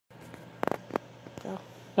Go.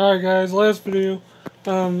 Alright guys, last video.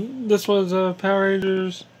 This was Power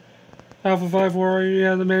Rangers Alpha 5 where you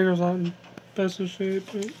have the manuals on best of shape,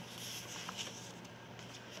 but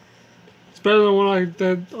it's better than one I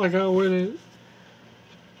got with it.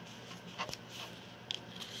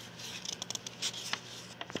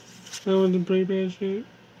 That one's in pretty bad shape.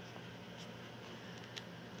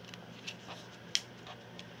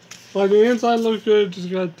 Like the inside looks good,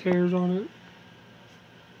 just got tears on it.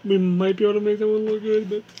 We might be able to make that one look good,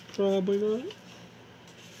 but probably not.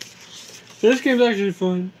 This game's actually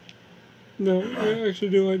fun. No, I actually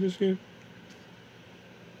do like this game.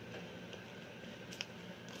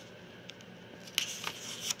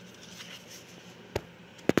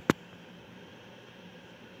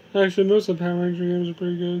 Actually, most of the Power Ranger games are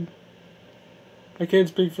pretty good. I can't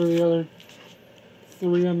speak for the other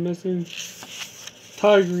 3 I'm missing.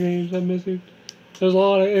 Tiger games I'm missing. There's a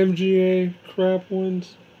lot of MGA crap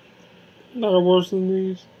ones that are worse than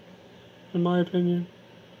these, in my opinion.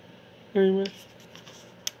 Anyway.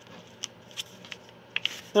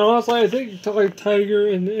 And honestly, I think like Tiger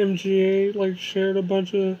and MGA like shared a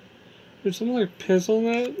bunch of. There's something like piss on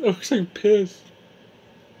that. It looks like piss.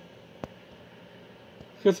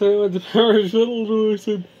 Guess like the Power Rangers literally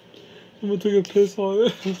said someone took a piss on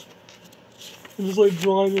it and just like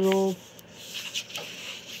dried it off.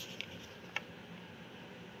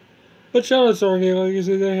 But shout out to Arcade, like you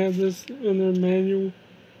said, they have this in their manual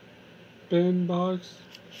bin box,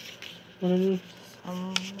 whatever.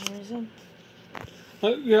 Some reason.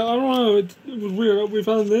 Yeah, I don't know. It was weird. We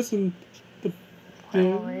found this and the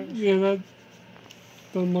that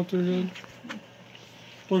doesn't look too good.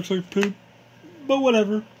 Looks like poop, but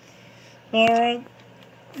whatever. Alright,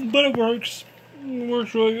 but it works. It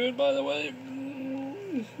works really good, by the way.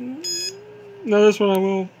 Now this one I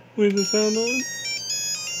will leave the sound on.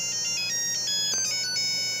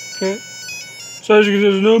 Okay. So as you can see,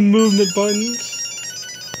 there's no movement buttons.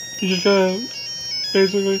 You just gotta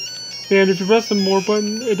basically, and if you press the more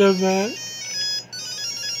button, it does that.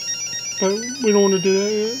 But we don't want to do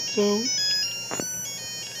that yet, so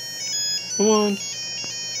come on.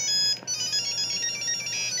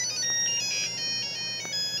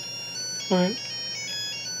 Alright.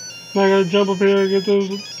 Now I gotta jump up here and get that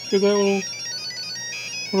little,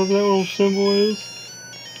 whatever that little symbol is.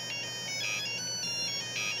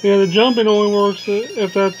 Yeah, the jumping only works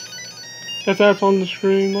if that's on the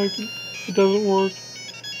screen. Like it doesn't work.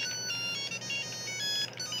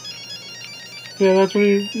 Yeah, that's when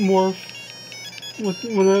you morph.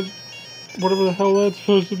 When that whatever the hell that's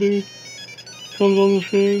supposed to be comes on the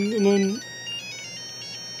screen, and then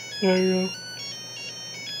there you go.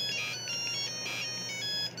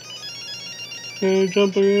 Okay,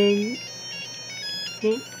 jump again.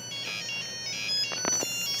 Oh.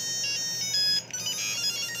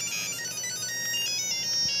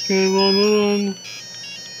 Okay, run.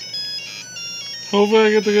 Hopefully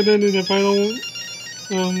I get the good ending. If I don't,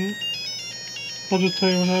 I'll just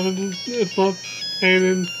tell you what happened. It's not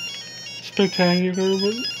anything spectacular,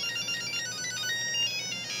 but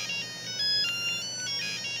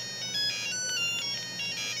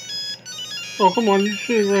oh come on, you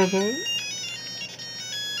should have grabbed that.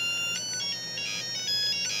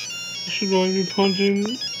 I should really be punching,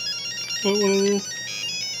 but whatever.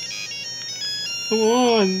 Come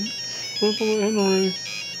on, first one end already.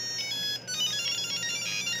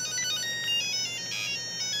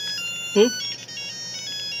 Oops.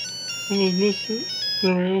 Almost missed it.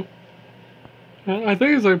 There we go. I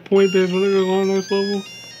think it's like point based when it goes on this level.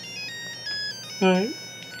 Alright.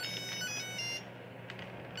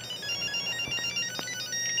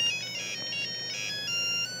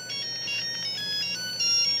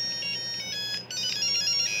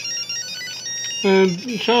 And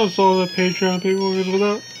shout out to all the Patreon people, because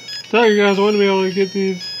without you guys, I wouldn't be able to get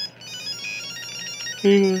these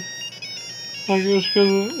either. Like, it was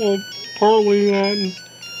because of, well, partly that, and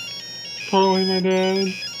partly my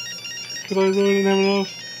dad, because I really didn't have enough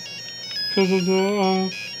because of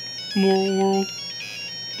the Moral World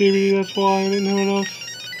DVD. That's why I didn't have enough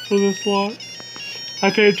for this lot. I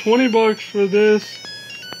paid $20 for this,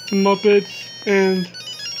 Muppets, and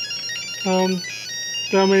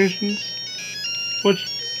Dalmatians, which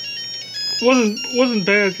wasn't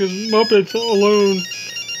bad because Muppets alone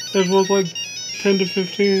is worth like 10 to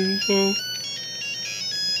 15. So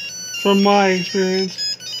from my experience,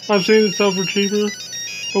 I've seen it sell for cheaper,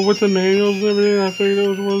 but with the manuals and everything, I figured it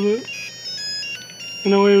was worth it.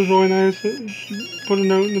 And the way it was really nice. It put a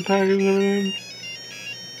note in the package and everything.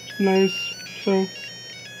 It's nice. So,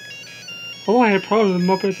 although I had problems with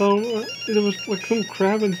Muppets, there was like some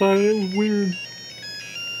crap inside it. It was weird.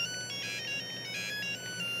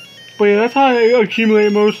 But yeah, that's how I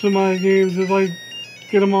accumulate most of my games, is like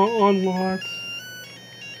get them on lots.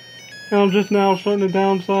 And I'm just now starting to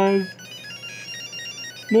downsize.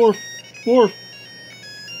 Morph, morph,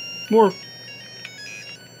 morph.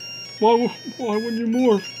 Why wouldn't you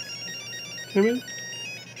morph? Damn it.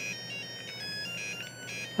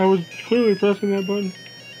 I was clearly pressing that button.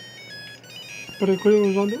 But it clearly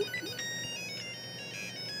was on the...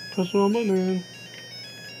 Press the wrong button again.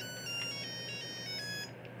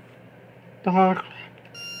 Ah, crap.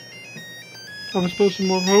 I was supposed to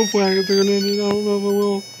morph. Hopefully I get the grenade. I don't know if I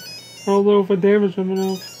will. I don't know if I damage them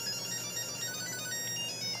enough.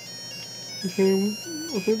 Okay,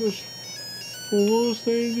 I think there's 4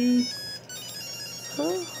 stages.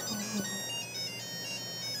 Oh.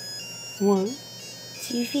 What?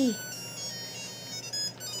 TV.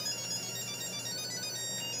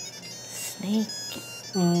 Snake.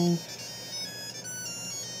 Oh.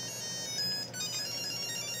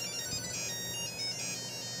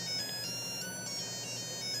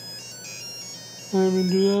 I didn't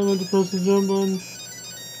do that. I meant to press the jump button.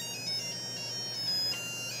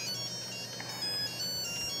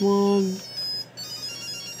 Come on.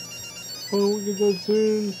 I don't get that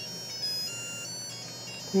soon.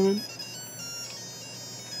 Damn it.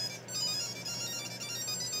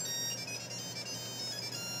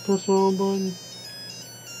 Press the wrong button.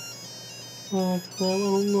 Ah, crap. I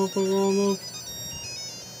don't know if I got enough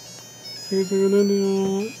to get the ending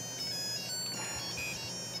or not.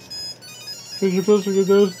 Because you're supposed to get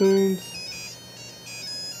those things.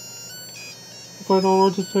 If I don't know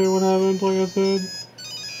what to say what happens, like I said.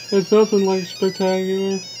 It's nothing like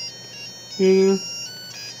spectacular either.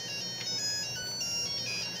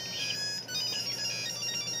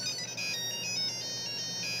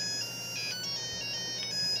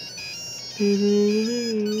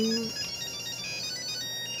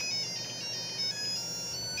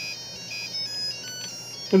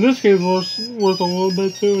 And this game's worth a little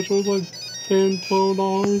bit too. It's worth like $10–12.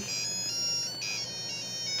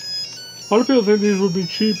 A lot of people think these would be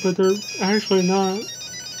cheap, but they're actually not.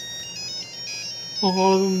 A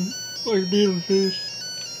lot of them, like Beetlejuice.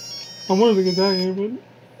 I wanted to get that game, but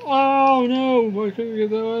oh no, I couldn't get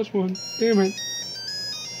that last one. Damn it.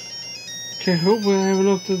 Okay, hopefully I have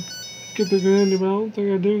enough to get the good ending, but I don't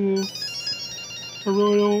think I do though. I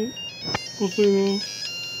really don't. We'll see though.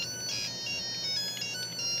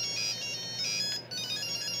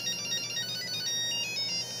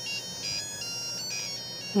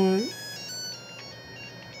 Alright.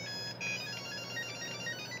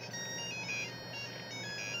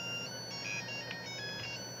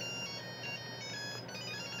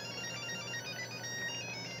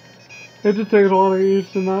 It just takes a lot of use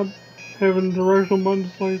to not having directional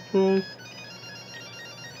buttons like press.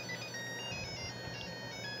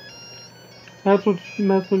 That's what's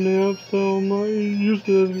messing me up, so I'm not used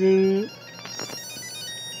to this game yet.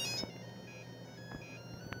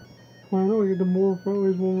 Well, I know I get the morph at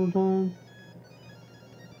least one more time.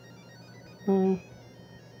 I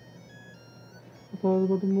thought I was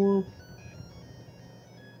about to morph.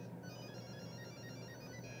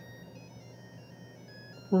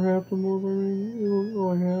 Or have to morph, I mean, you don't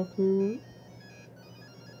really have to,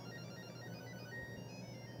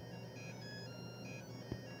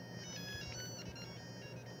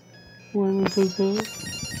 but... Why am I supposed to?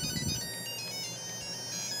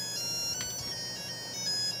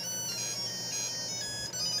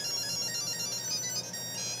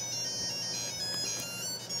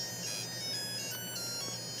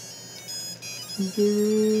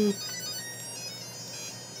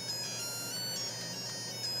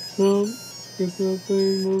 Well, get that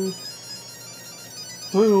thing moving.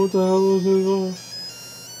 I don't know what the hell those things are.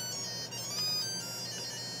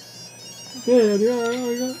 Yeah, I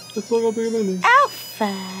got. I still got the good ending.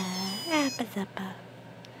 Alpha. Appa.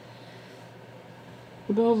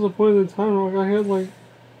 What the hell's the point of the timer? Like, I had like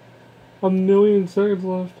 1,000,000 seconds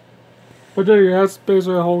left. But yeah, that's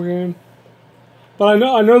basically the whole game. But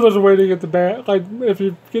I know there's a way to get the bat. Like, if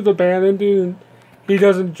you get the bat ending and he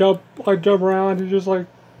doesn't jump around, he just like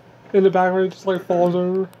in the background, he just like falls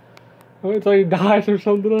over. It's like he dies or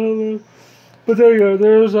something. I don't know. But there you go.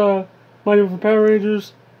 There's my name for Power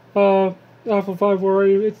Rangers. Alpha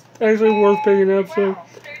 548. It's actually worth picking up. So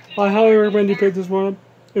I highly recommend you pick this one up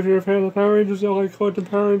if you're a fan of the Power Rangers. You'll like collecting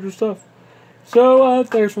Power Ranger stuff. So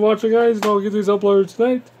thanks for watching, guys. And I'll get these uploaded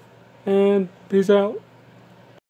tonight. And peace out.